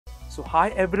So hi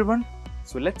everyone,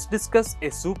 so let's discuss a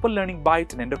super learning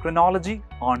bite in endocrinology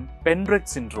on Pendred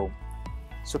syndrome.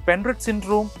 So Pendred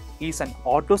syndrome is an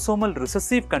autosomal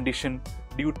recessive condition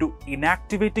due to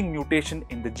inactivating mutation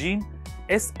in the gene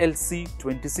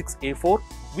SLC26A4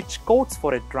 which codes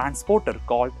for a transporter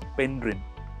called pendrin.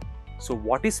 So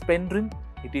what is pendrin?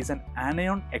 It is an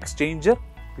anion exchanger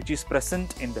which is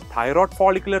present in the thyroid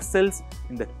follicular cells,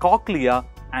 in the cochlea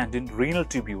and in renal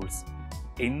tubules.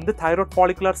 In the thyroid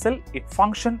follicular cell, it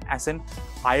functions as an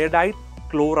iodide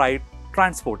chloride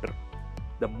transporter.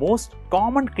 The most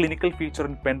common clinical feature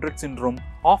in Pendred syndrome,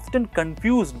 often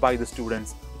confused by the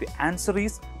students, the answer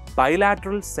is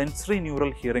bilateral sensory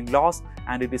neural hearing loss,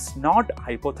 and it is not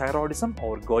hypothyroidism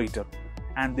or goiter.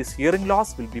 And this hearing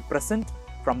loss will be present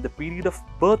from the period of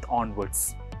birth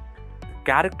onwards. The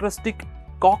characteristic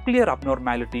cochlear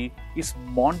abnormality is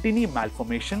Montini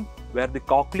malformation, where the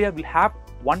cochlea will have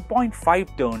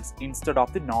 1.5 turns instead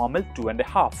of the normal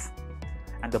 2.5.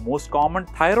 And the most common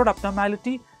thyroid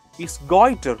abnormality is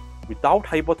goiter without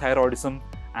hypothyroidism,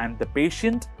 and the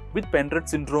patient with Pendred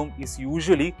syndrome is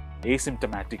usually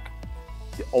asymptomatic.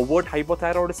 The overt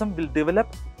hypothyroidism will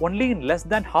develop only in less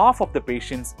than half of the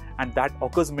patients, and that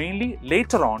occurs mainly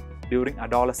later on during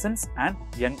adolescence and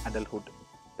young adulthood.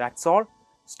 That's all.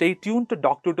 Stay tuned to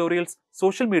DocTutorials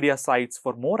social media sites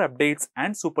for more updates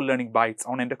and super learning bites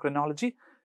on endocrinology.